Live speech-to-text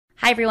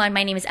Hi everyone,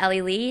 my name is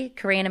Ellie Lee,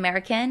 Korean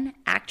American,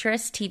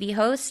 actress, TV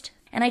host,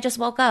 and I just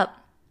woke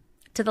up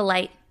to the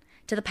light,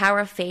 to the power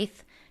of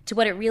faith, to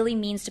what it really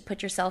means to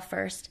put yourself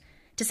first,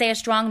 to say a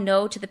strong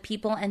no to the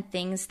people and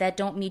things that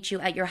don't meet you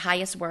at your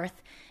highest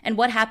worth, and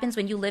what happens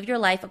when you live your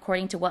life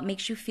according to what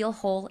makes you feel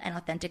whole and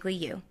authentically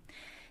you.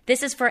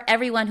 This is for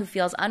everyone who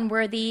feels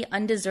unworthy,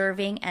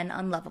 undeserving, and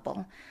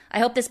unlovable. I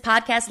hope this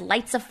podcast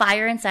lights a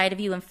fire inside of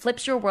you and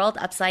flips your world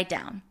upside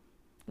down.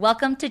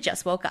 Welcome to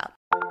Just Woke Up.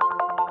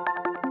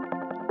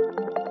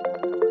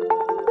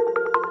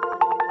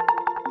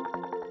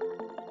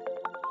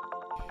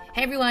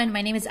 Hey everyone,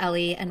 my name is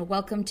Ellie, and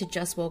welcome to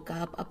Just Woke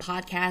Up, a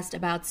podcast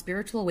about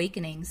spiritual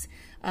awakenings,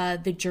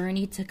 the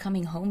journey to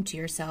coming home to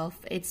yourself.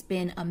 It's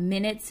been a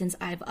minute since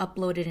I've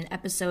uploaded an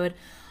episode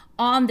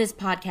on this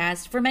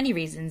podcast for many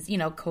reasons,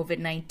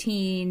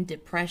 COVID-19,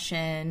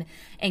 depression,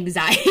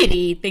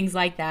 anxiety, things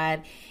like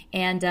that.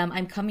 And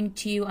I'm coming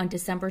to you on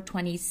December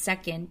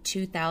 22nd,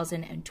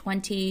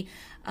 2020.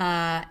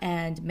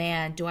 And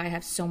man, do I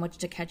have so much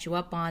to catch you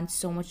up on,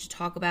 so much to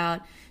talk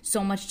about,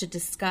 so much to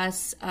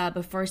discuss.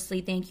 But firstly,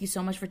 thank you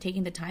so much for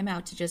taking the time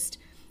out to just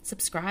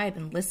subscribe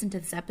and listen to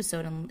this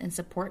episode and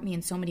support me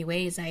in so many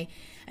ways.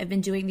 I've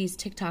been doing these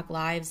TikTok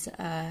lives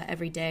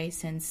every day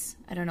since,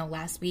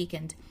 last week.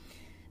 And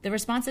the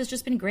response has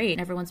just been great.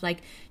 Everyone's like,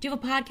 do you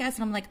have a podcast?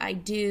 And I'm like, I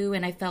do.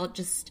 And I felt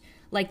just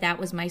like that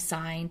was my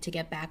sign to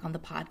get back on the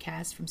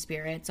podcast from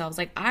Spirit. So I was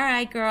like, all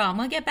right, girl, I'm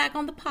going to get back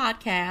on the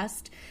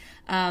podcast.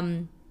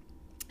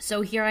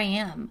 So here I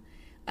am.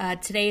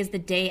 Today is the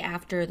day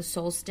after the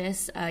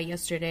solstice.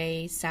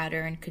 Yesterday,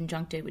 Saturn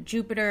conjuncted with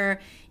Jupiter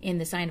in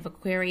the sign of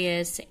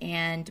Aquarius,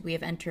 and we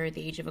have entered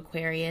the age of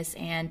Aquarius.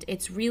 And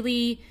it's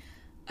really,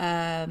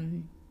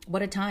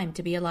 what a time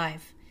to be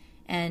alive.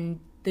 And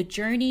the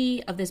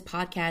journey of this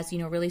podcast,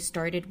 really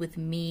started with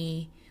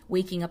me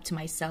waking up to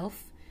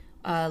myself,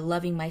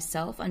 loving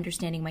myself,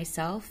 understanding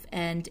myself,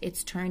 and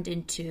it's turned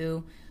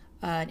into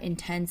an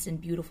intense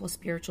and beautiful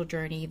spiritual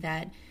journey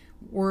that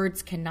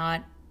words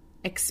cannot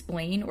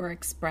explain or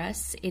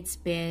express. It's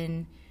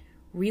been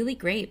really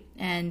great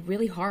and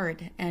really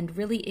hard and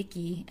really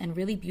icky and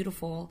really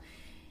beautiful.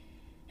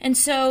 And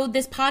so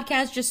this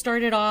podcast just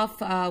started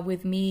off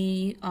with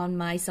me on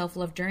my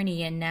self-love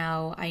journey, and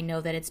now I know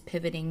that it's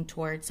pivoting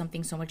towards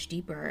something so much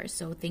deeper.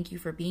 So thank you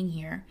for being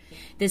here.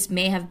 This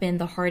may have been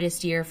the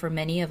hardest year for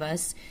many of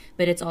us,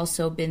 but it's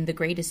also been the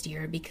greatest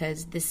year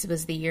because this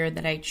was the year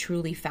that I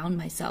truly found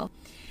myself.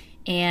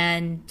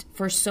 And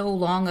for so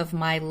long of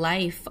my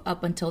life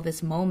up until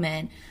this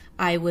moment,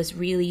 I was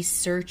really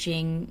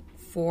searching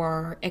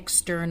for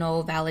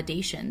external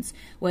validations,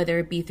 whether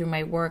it be through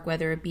my work,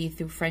 whether it be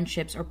through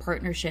friendships or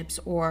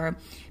partnerships or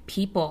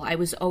people. I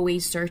was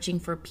always searching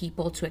for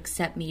people to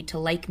accept me, to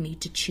like me,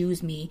 to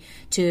choose me,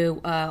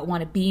 to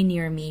want to be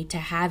near me, to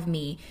have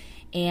me.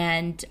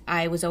 And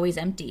I was always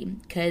empty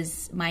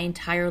because my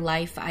entire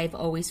life I've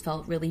always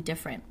felt really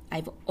different.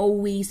 I've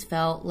always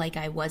felt like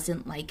I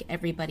wasn't like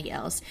everybody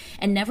else,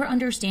 and never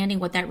understanding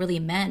what that really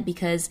meant,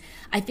 because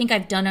I think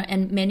I've done,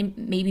 and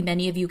maybe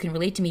many of you can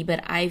relate to me,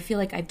 but I feel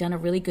like I've done a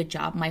really good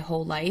job my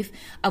whole life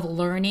of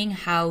learning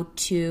how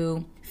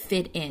to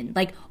fit in.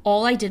 Like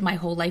all I did my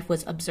whole life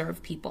was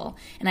observe people,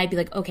 and I'd be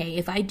like, okay,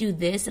 if I do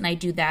this and I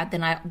do that,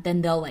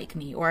 then they'll like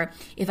me, or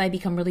if I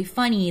become really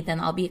funny,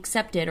 then I'll be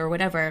accepted or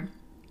whatever.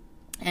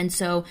 And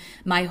so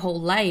my whole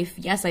life,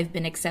 yes, I've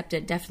been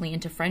accepted definitely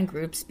into friend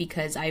groups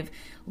because I've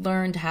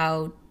learned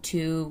how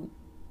to,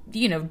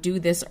 do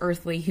this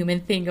earthly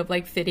human thing of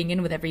like fitting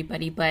in with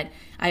everybody. But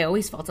I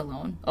always felt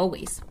alone,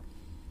 always.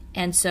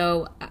 And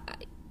so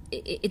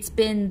it's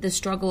been the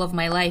struggle of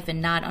my life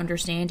and not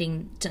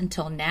understanding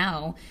until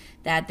now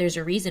that there's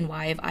a reason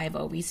why I've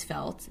always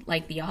felt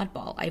like the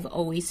oddball. I've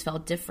always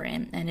felt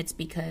different. And it's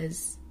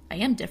because I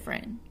am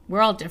different.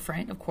 We're all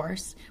different, of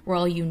course. We're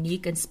all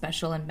unique and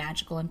special and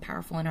magical and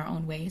powerful in our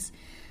own ways.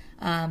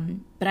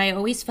 But I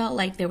always felt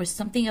like there was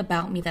something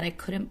about me that I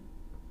couldn't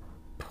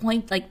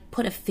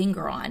put a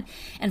finger on.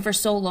 And for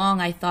so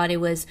long, I thought it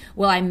was,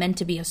 I'm meant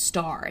to be a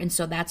star. And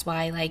so that's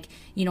why, I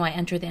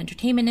entered the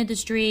entertainment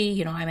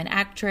industry. I'm an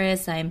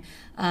actress. I'm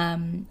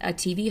a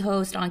TV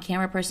host,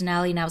 on-camera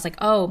personality. And I was like,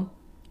 oh,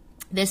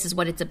 this is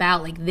what it's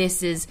about. Like,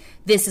 this is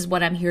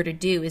what I'm here to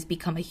do, is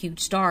become a huge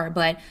star.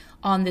 But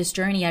on this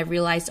journey, I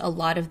realized a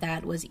lot of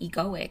that was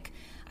egoic.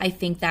 I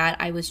think that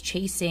I was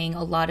chasing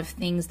a lot of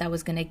things that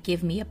was going to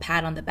give me a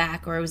pat on the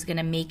back, or it was going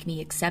to make me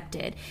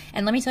accepted.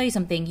 And let me tell you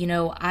something,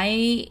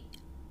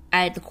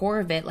 at the core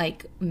of it,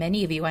 like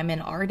many of you, I'm an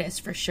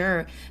artist for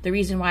sure. The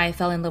reason why I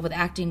fell in love with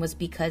acting was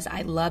because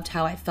I loved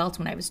how I felt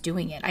when I was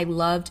doing it. I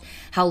loved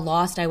how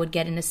lost I would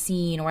get in a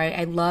scene, or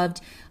I loved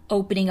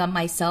opening up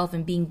myself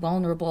and being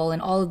vulnerable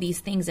and all of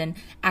these things. And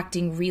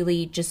acting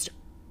really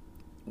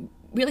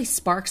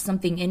sparked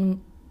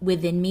something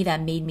within me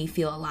that made me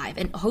feel alive.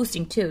 And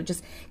hosting too,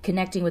 just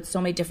connecting with so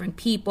many different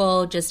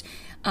people, just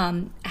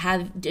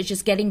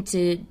getting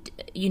to,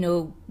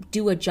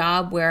 do a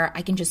job where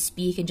I can just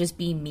speak and just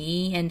be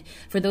me. And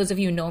for those of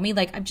you who know me,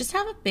 like, I just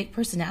have a big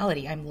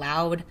personality. I'm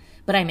loud,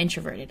 but I'm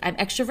introverted. I'm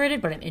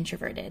extroverted, but I'm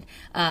introverted.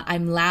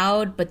 I'm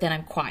loud, but then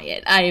I'm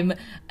quiet. I'm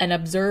an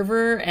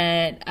observer,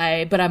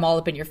 but I'm all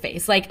up in your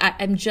face. Like,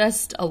 I'm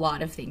just a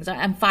lot of things.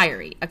 I'm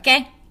fiery,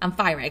 okay? I'm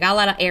fiery. I got a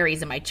lot of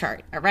Aries in my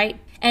chart, all right?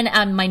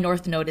 And my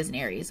North Node is in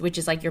Aries, which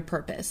is like your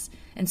purpose.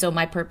 And so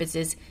my purpose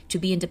is to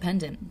be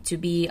independent, to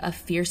be a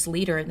fierce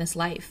leader in this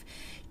life,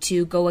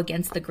 to go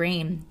against the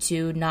grain,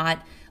 to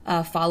not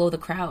follow the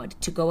crowd,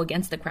 to go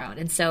against the crowd.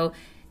 And so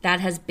that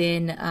has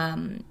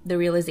been, the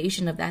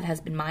realization of that has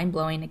been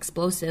mind-blowing,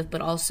 explosive, but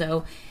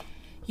also,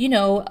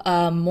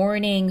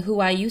 mourning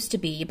who I used to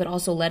be, but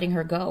also letting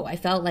her go. I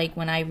felt like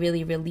when I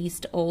really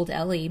released old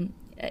Ellie,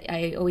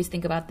 I always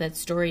think about that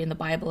story in the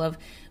Bible of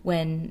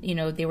when,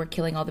 they were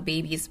killing all the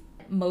babies.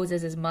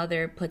 Moses'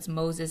 mother puts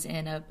Moses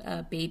in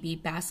a baby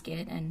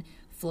basket and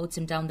floats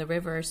him down the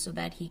river so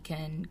that he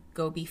can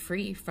go be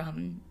free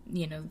from,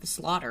 the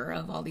slaughter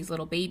of all these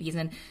little babies.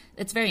 And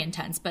it's very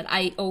intense. But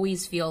I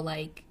always feel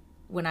like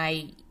when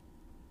I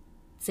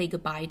say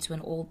goodbye to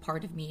an old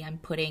part of me, I'm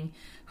putting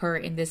her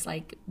in this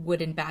like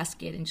wooden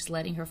basket and just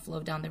letting her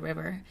flow down the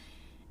river.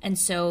 And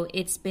so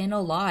it's been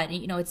a lot.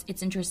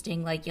 It's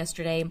interesting. Like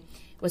yesterday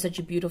was such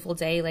a beautiful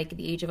day. Like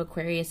the age of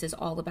Aquarius is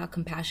all about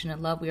compassion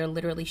and love. We are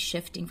literally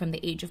shifting from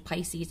the age of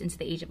Pisces into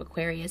the age of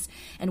Aquarius.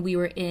 And we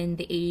were in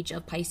the age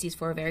of Pisces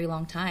for a very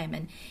long time.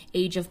 And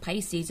age of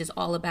Pisces is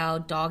all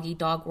about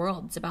dog-eat-dog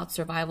world. It's about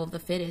survival of the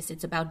fittest.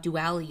 It's about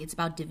duality. It's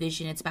about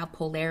division. It's about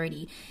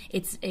polarity.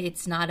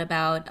 It's not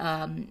about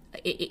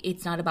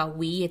it's not about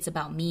we. It's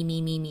about me,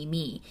 me, me, me,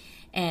 me.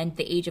 And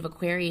the age of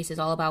Aquarius is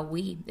all about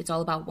we. It's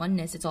all about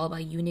oneness. It's all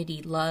about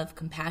unity, love,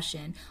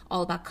 compassion,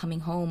 all about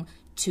coming home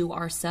to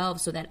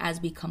ourselves so that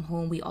as we come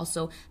home, we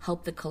also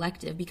help the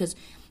collective. Because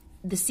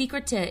the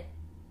secret to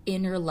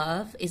inner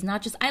love is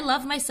not just, I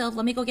love myself,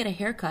 let me go get a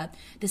haircut.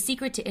 The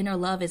secret to inner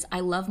love is I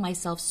love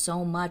myself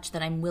so much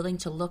that I'm willing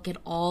to look at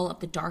all of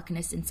the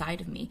darkness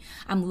inside of me.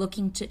 I'm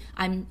willing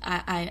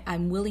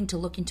to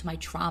look into my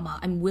trauma.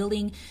 I'm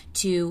willing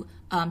to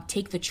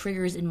take the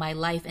triggers in my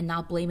life and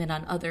not blame it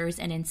on others,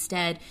 and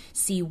instead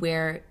see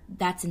where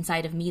that's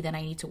inside of me that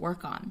I need to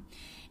work on.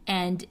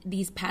 And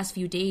these past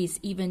few days,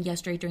 even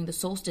yesterday during the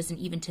solstice and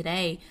even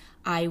today,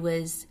 a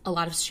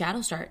lot of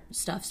shadow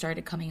stuff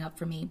started coming up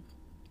for me.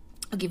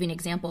 I'll give you an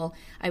example.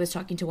 I was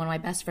talking to one of my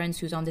best friends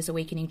who's on this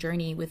awakening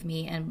journey with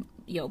me, and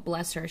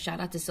bless her. Shout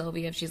out to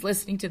Sylvia if she's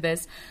listening to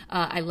this.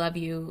 I love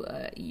you.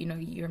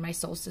 You're my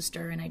soul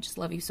sister, and I just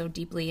love you so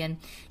deeply. And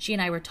she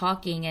and I were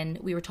talking, and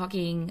we were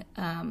talking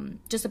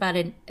just about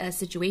a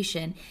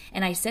situation.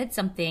 And I said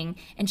something,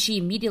 and she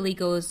immediately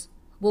goes,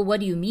 "Well, what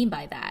do you mean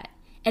by that?"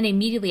 And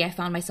immediately I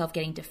found myself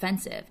getting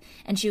defensive.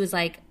 And she was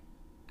like,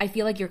 "I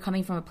feel like you're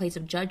coming from a place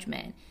of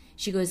judgment."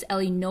 She goes,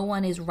 "Ellie, no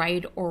one is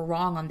right or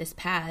wrong on this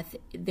path.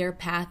 Their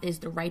path is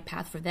the right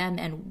path for them,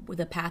 and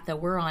the path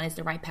that we're on is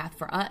the right path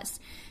for us.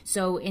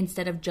 So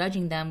instead of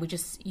judging them, we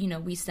just,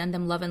 we send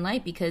them love and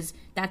light because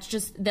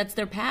that's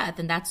their path,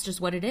 and that's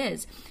just what it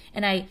is."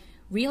 And I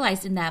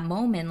realized in that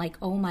moment, like,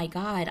 oh my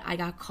God, I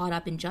got caught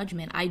up in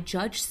judgment. I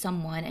judged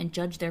someone and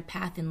judged their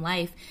path in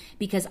life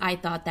because I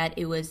thought that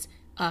it was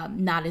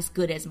not as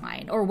good as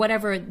mine, or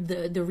whatever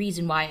the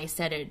reason why I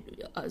said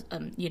it,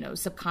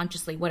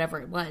 subconsciously, whatever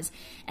it was.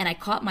 And I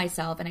caught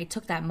myself, and I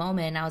took that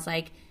moment, and I was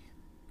like,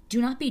 do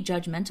not be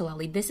judgmental,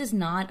 Ellie. This is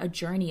not a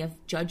journey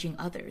of judging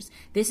others.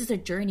 This is a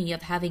journey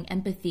of having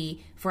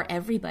empathy for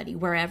everybody,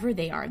 wherever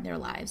they are in their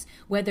lives,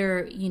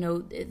 whether,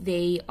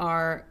 they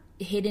are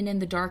hidden in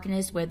the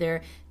darkness,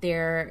 whether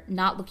they're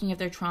not looking at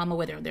their trauma,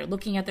 whether they're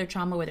looking at their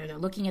trauma, whether they're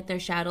looking at their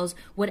shadows,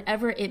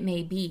 whatever it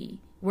may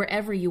be.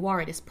 Wherever you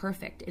are, it is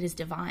perfect. It is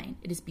divine.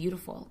 It is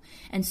beautiful.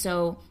 And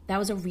so that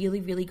was a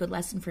really, really good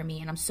lesson for me.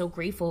 And I'm so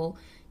grateful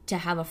to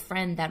have a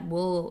friend that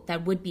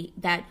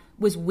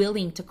was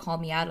willing to call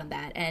me out on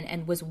that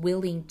and was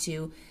willing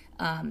to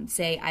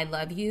say, I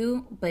love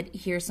you, but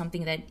here's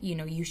something that,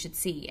 you should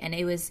see. And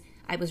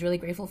I was really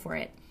grateful for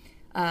it.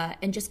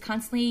 And just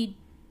constantly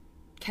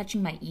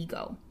catching my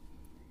ego.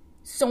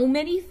 So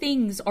many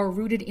things are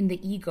rooted in the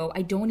ego.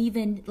 I don't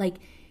even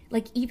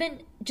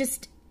even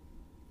just,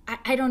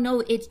 I don't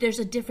know. There's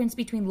a difference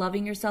between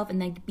loving yourself and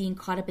then being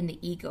caught up in the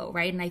ego,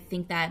 right? And I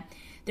think that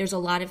there's a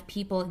lot of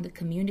people in the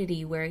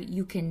community where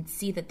you can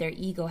see that their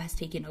ego has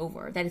taken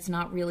over, that it's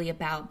not really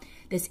about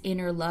this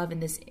inner love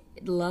and this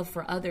love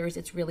for others.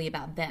 It's really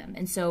about them.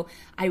 And so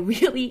I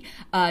really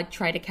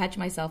try to catch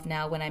myself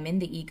now when I'm in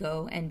the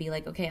ego and be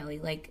like, okay, Ellie,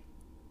 like,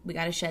 we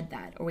got to shed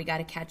that, or we got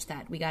to catch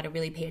that. We got to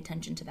really pay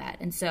attention to that.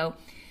 And so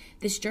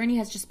this journey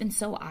has just been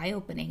so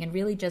eye-opening, and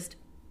really just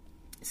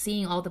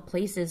seeing all the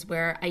places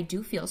where I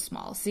do feel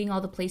small, seeing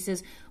all the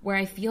places where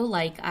I feel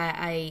like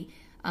I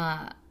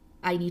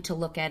need to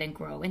look at and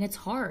grow. And it's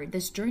hard.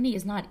 This journey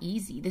is not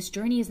easy. This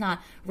journey is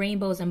not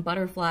rainbows and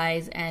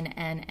butterflies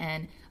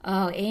and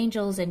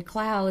angels and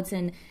clouds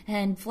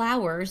and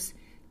flowers.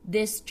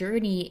 this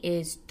journey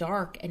is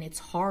dark and it's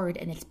hard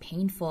and it's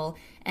painful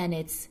and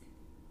it's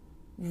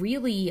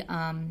really,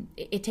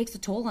 it takes a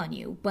toll on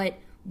you. But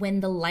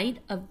when the light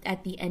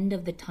at the end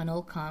of the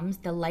tunnel comes,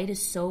 the light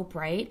is so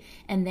bright,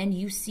 and then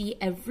you see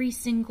every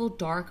single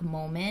dark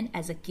moment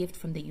as a gift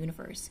from the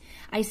universe.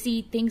 I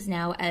see things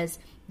now as,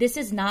 this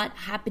is not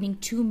happening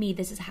to me,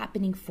 this is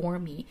happening for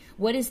me.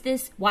 What is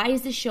this? Why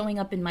is this showing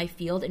up in my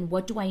field, and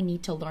what do I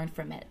need to learn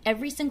from it?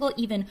 Every single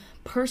even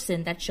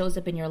person that shows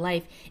up in your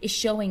life is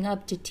showing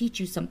up to teach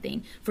you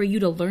something, for you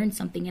to learn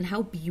something. And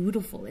how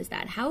beautiful is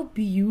that? How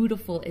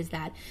beautiful is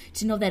that,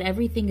 to know that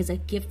everything is a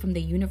gift from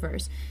the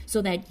universe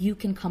so that you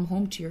can come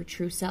home to your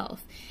true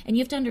self. And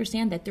you have to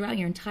understand that throughout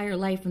your entire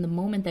life, from the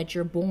moment that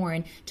you're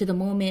born to the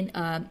moment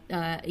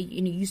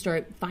you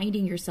start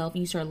finding yourself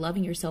and you start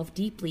loving yourself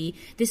deeply,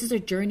 this is a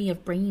journey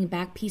of bringing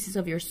back pieces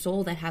of your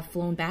soul that have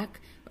flown back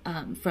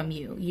from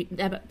you,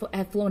 that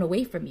have flown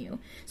away from you.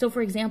 So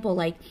for example,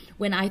 like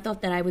when I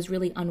thought that I was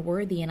really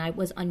unworthy and I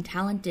was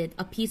untalented,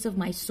 a piece of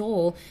my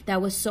soul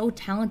that was so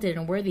talented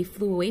and worthy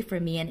flew away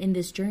from me. And in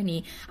this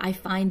journey, I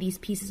find these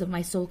pieces of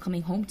my soul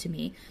coming home to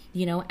me,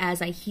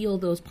 as I heal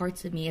those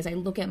parts of me, as I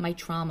look at my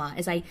trauma,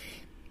 as I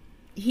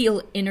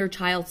heal inner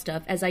child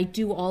stuff, as I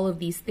do all of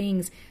these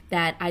things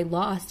that I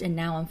lost and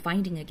now I'm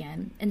finding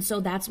again. And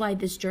so that's why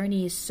this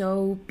journey is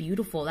so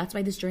beautiful. That's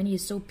why this journey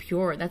is so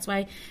pure. That's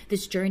why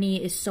this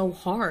journey is so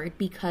hard,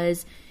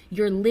 because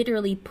you're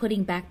literally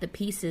putting back the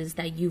pieces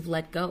that you've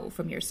let go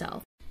from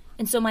yourself.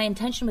 And so my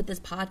intention with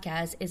this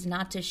podcast is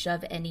not to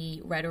shove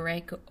any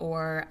rhetoric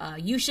or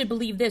you should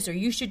believe this, or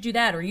you should do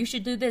that, or you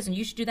should do this and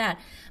you should do that.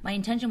 My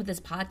intention with this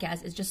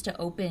podcast is just to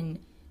open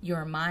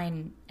your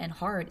mind and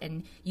heart,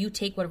 and you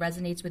take what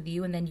resonates with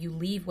you and then you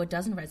leave what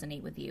doesn't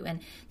resonate with you. And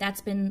that's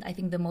been, I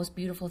think, the most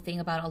beautiful thing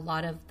about a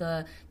lot of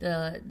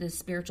the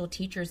spiritual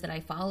teachers that I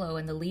follow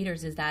and the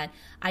leaders, is that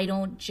I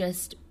don't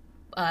just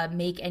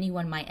make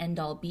anyone my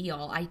end all be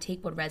all. I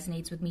take what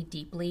resonates with me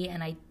deeply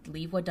and I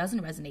leave what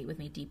doesn't resonate with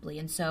me deeply.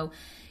 And so,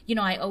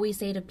 I always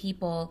say to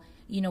people,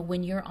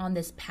 when you're on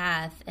this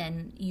path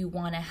and you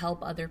want to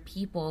help other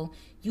people,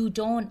 you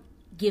don't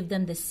give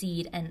them the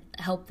seed and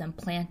help them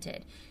plant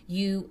it.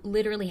 You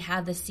literally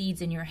have the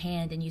seeds in your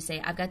hand and you say,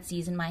 I've got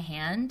seeds in my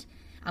hand.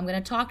 I'm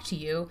going to talk to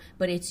you,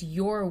 but it's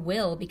your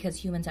will,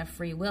 because humans have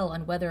free will,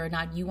 on whether or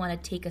not you want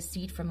to take a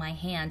seed from my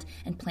hand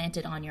and plant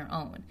it on your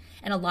own.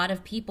 And a lot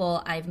of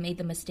people, I've made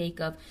the mistake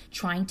of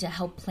trying to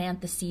help plant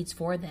the seeds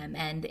for them,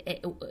 and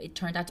it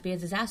turned out to be a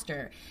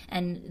disaster.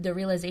 And the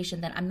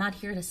realization that I'm not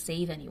here to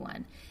save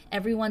anyone.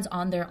 Everyone's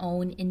on their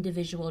own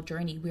individual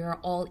journey. We are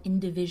all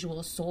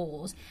individual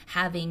souls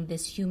having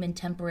this human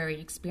temporary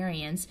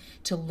experience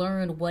to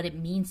learn what it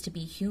means to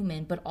be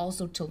human, but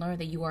also to learn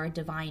that you are a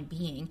divine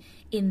being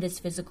in this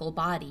physical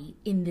body,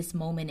 in this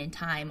moment in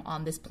time,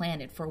 on this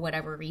planet, for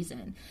whatever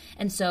reason.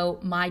 And so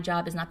my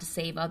job is not to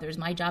save others.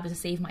 My job is to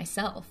save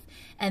myself.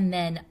 And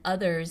then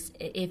others,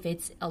 if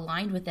it's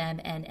aligned with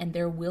them and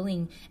they're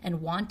willing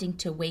and wanting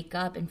to wake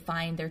up and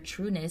find their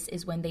trueness,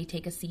 is when they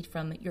take a seed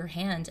from your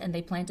hand and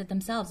they plant it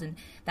themselves. And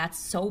that's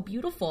so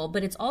beautiful,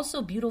 but it's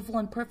also beautiful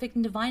and perfect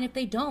and divine if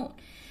they don't.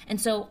 And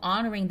so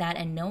honoring that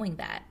and knowing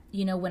that,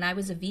 when I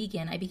was a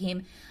vegan, I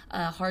became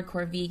a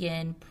hardcore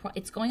vegan.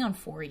 It's going on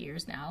 4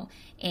 years now.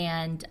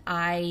 And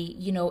I,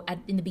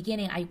 in the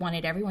beginning, I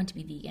wanted everyone to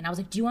be vegan. I was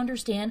like, do you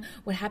understand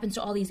what happens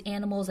to all these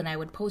animals? And I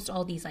would post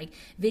all these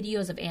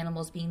videos of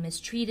animals being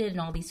mistreated and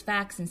all these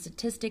facts and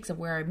statistics of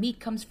where our meat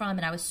comes from.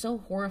 And I was so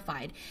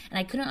horrified. And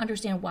I couldn't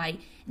understand why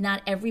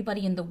not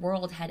everybody in the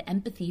world had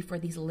empathy for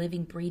these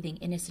living, breathing,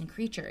 innocent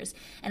creatures.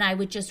 And I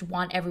would just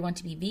want everyone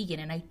to be vegan.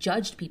 And I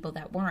judged people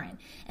that weren't.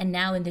 And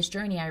now in this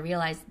journey, I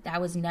realized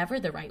that was never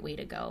the right way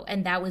to go.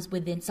 And that was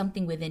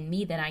something within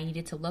me that I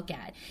needed to look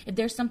at. If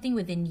there's something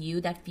within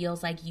you that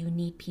feels like you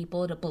need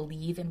people to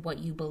believe in what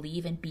you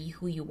believe and be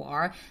who you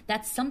are,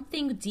 that's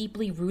something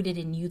deeply rooted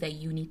in you that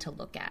you need to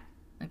look at.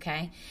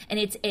 Okay. And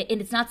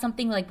it's not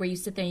something like where you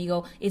sit there and you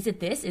go, is it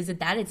this? Is it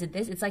that? Is it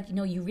this? It's like,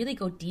 you really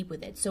go deep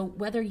with it. So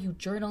whether you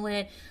journal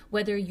it,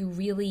 whether you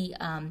really,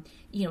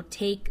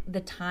 take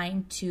the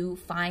time to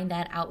find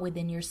that out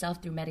within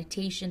yourself through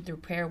meditation, through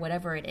prayer,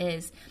 whatever it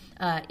is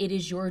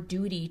your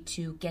duty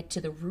to get to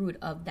the root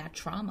of that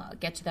trauma,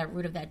 get to that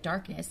root of that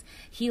darkness,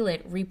 heal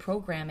it,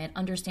 reprogram it,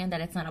 understand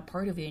that it's not a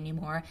part of you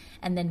anymore,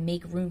 and then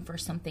make room for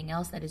something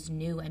else that is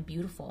new and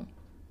beautiful.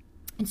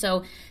 And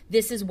so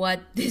this is what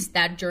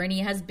that journey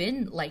has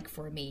been like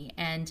for me.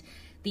 And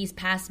these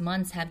past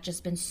months have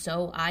just been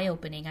so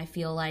eye-opening. I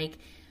feel like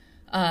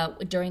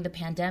during the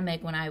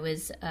pandemic, when I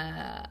was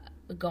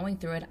going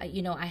through it,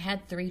 I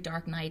had 3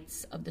 dark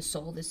nights of the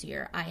soul this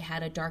year. I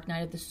had a dark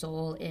night of the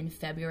soul in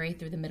February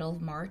through the middle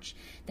of March.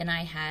 Then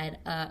I had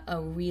a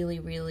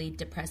really, really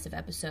depressive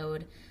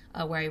episode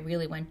where I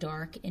really went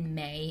dark in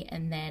May.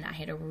 And then I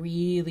had a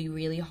really,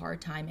 really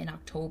hard time in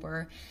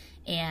October.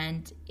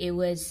 And it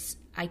was,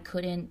 I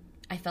couldn't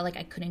I felt like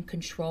I couldn't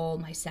control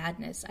my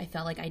sadness. I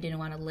felt like I didn't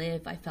want to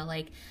live. I felt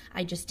like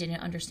I just didn't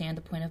understand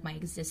the point of my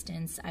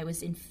existence. I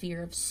was in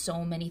fear of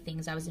so many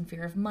things. I was in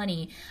fear of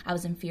money. I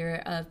was in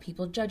fear of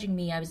people judging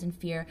me. I was in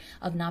fear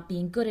of not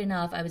being good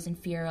enough. I was in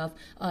fear of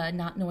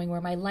not knowing where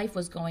my life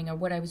was going or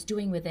what I was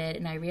doing with it.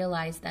 And I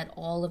realized that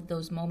all of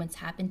those moments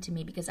happened to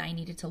me because I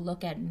needed to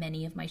look at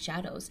many of my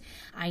shadows.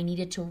 I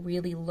needed to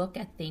really look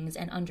at things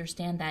and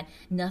understand that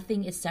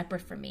nothing is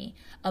separate from me.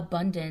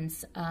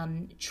 Abundance,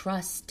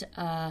 trust,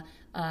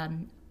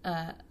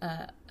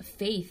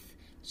 faith,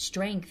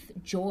 strength,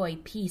 joy,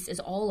 peace is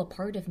all a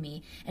part of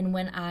me. And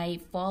when I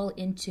fall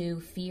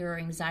into fear or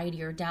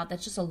anxiety or doubt,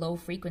 that's just a low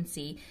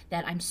frequency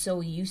that I'm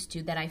so used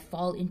to, that I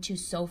fall into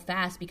so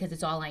fast because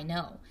it's all I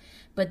know.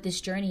 But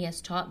this journey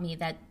has taught me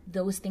that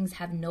those things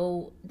have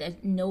no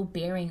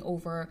bearing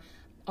over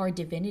our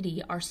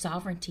divinity, our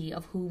sovereignty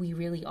of who we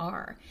really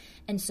are.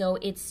 And so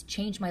it's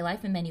changed my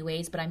life in many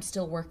ways, but I'm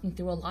still working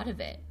through a lot of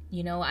it.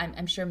 You know,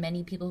 I'm sure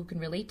many people who can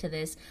relate to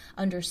this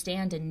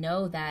understand and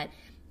know that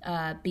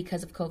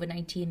because of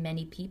COVID-19,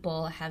 many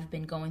people have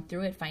been going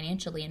through it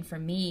financially. And for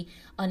me,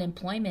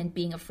 unemployment,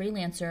 being a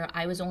freelancer,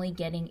 I was only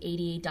getting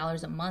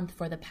 $88 a month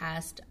for the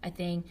past, I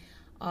think,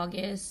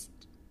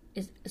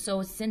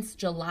 so since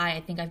July,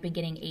 I think I've been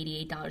getting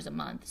 $88 a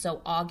month.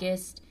 So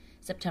August,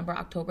 September,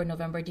 October,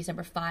 November,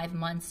 December, 5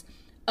 months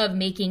of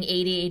making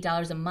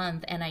 $88 a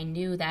month. And I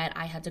knew that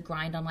I had to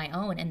grind on my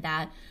own, and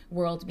that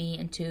whirled me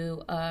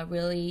into a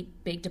really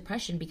big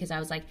depression because I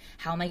was like,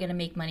 how am I going to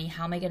make money?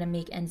 How am I going to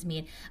make ends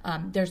meet?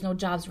 There's no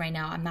jobs right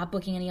now. I'm not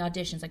booking any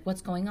auditions. Like,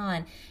 what's going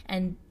on?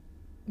 And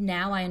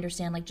now I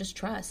understand, like, just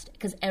trust.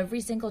 Because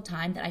every single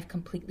time that I've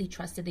completely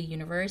trusted the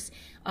universe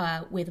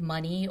with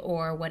money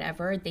or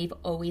whatever, they've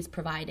always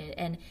provided.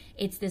 And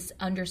it's this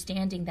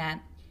understanding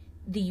that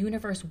the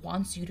universe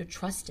wants you to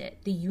trust it.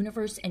 The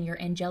universe and your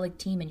angelic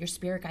team and your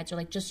spirit guides are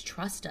like, just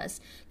trust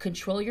us.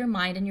 Control your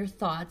mind and your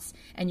thoughts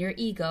and your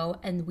ego,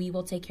 and we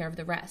will take care of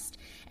the rest.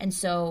 And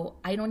so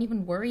I don't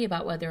even worry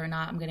about whether or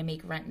not I'm going to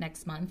make rent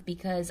next month,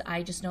 because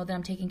I just know that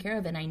I'm taking care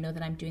of it. And I know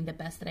that I'm doing the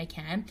best that I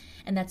can.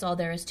 And that's all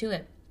there is to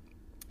it.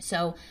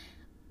 So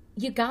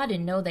you got to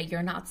know that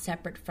you're not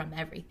separate from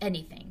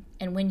anything.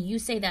 And when you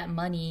say that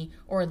money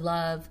or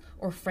love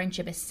or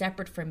friendship is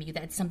separate from you,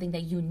 that's something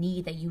that you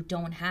need, that you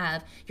don't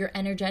have, you're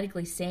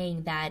energetically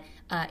saying that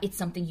it's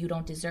something you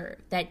don't deserve,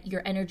 that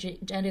you're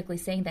energetically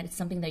saying that it's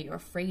something that you're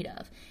afraid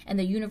of. And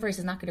the universe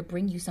is not going to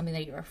bring you something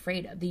that you're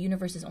afraid of. The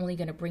universe is only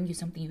going to bring you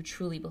something you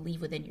truly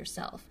believe within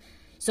yourself.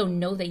 So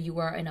know that you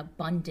are an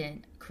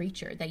abundant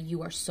creature, that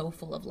you are so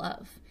full of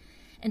love.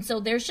 And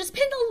so there's just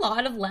been a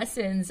lot of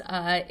lessons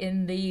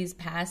in these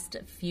past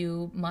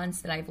few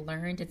months that I've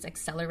learned. It's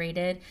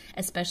accelerated,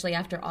 especially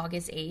after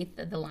August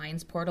 8th, the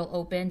Lions portal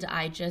opened.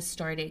 I just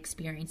started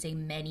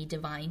experiencing many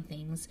divine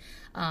things,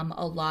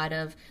 a lot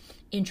of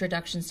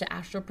introductions to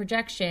astral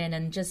projection,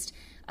 and just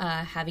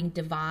having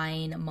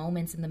divine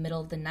moments in the middle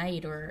of the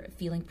night, or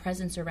feeling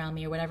presence around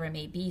me, or whatever it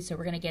may be. So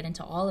we're going to get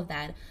into all of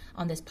that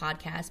on this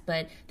podcast.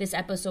 But this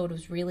episode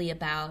was really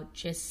about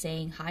just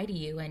saying hi to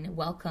you and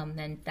welcome,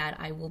 and that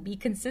I will be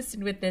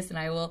consistent with this, and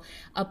I will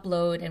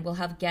upload and we'll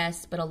have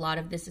guests. But a lot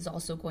of this is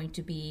also going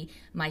to be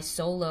my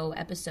solo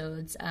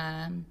episodes,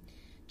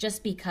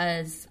 just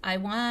because I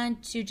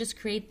want to just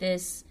create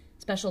this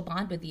special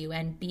bond with you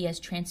and be as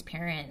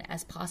transparent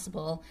as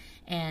possible.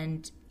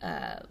 And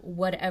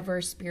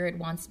whatever spirit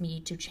wants me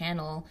to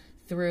channel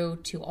through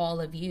to all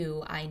of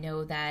you, I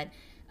know that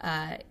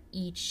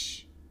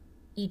each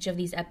of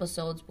these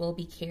episodes will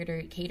be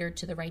catered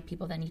to the right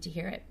people that need to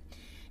hear it.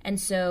 And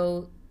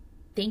so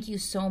thank you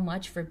so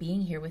much for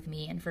being here with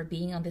me, and for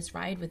being on this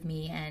ride with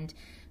me, and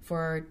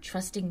for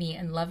trusting me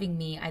and loving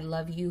me. I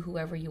love you,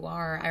 whoever you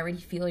are. I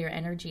already feel your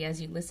energy as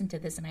you listen to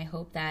this, and I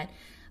hope that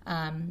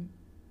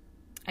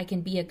I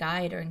can be a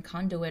guide or a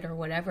conduit or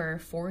whatever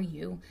for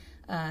you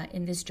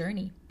in this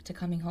journey to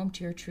coming home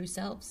to your true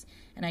selves.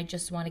 And I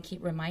just want to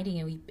keep reminding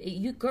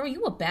you, girl,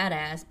 you a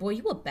badass. Boy,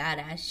 you a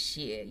badass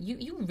shit.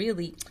 You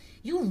really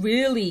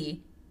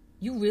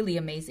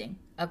amazing.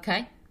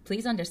 Okay?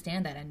 Please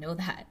understand that and know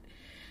that.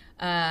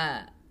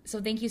 So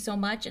thank you so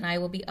much. And I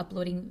will be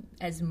uploading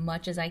as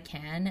much as I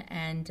can.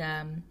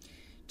 And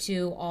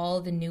to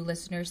all the new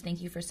listeners, thank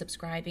you for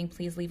subscribing.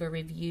 Please leave a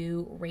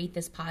review, rate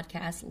this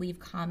podcast, leave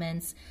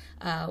comments,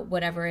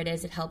 whatever it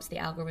is. It helps the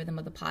algorithm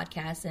of the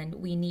podcast, and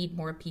we need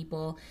more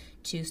people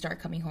to start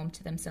coming home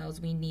to themselves.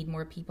 We need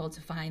more people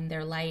to find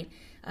their light,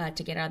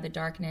 to get out of the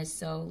darkness.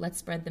 So let's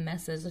spread the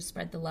message, let's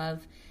spread the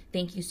love.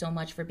 Thank you so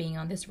much for being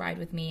on this ride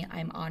with me.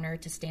 I'm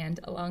honored to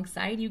stand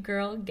alongside you,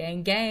 girl.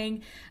 Gang,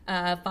 gang.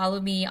 Follow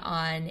me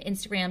on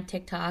Instagram,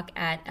 TikTok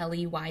at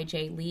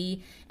EllieYJ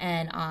Lee,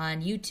 and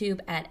on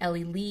YouTube at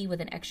Ellie Lee with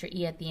an extra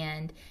E at the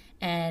end.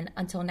 And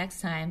until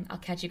next time, I'll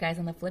catch you guys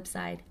on the flip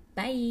side.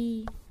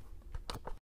 Bye.